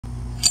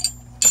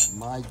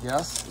My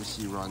guess is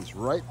she runs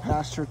right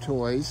past her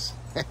toys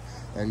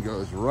and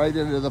goes right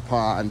into the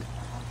pond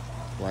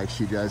like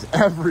she does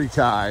every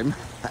time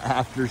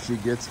after she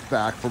gets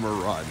back from a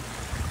run.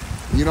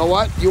 You know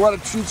what? You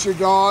want to treat your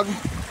dog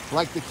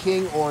like the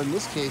king, or in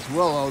this case,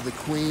 Willow, the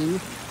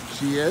queen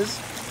she is.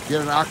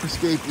 Get an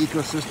Aquascape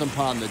ecosystem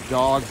pond. The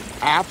dogs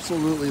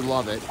absolutely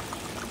love it.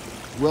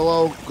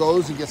 Willow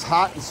goes and gets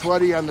hot and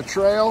sweaty on the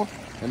trail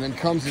and then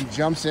comes and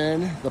jumps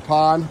in the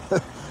pond,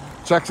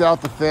 checks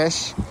out the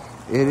fish.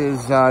 It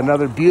is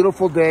another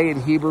beautiful day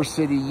in Heber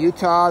City,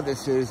 Utah.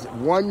 This is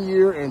 1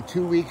 year and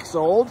 2 weeks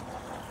old.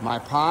 My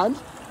pond,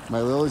 my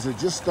lilies are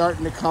just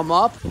starting to come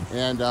up,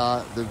 and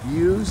the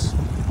views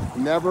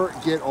never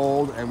get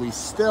old, and we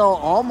still,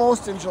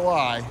 almost in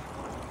July,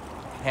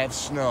 have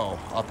snow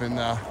up in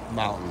the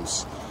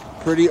mountains.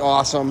 Pretty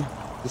awesome.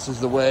 This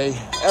is the way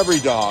every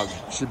dog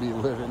should be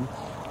living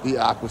the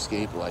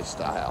Aquascape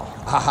lifestyle.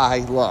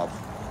 I love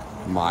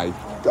my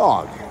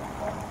dog.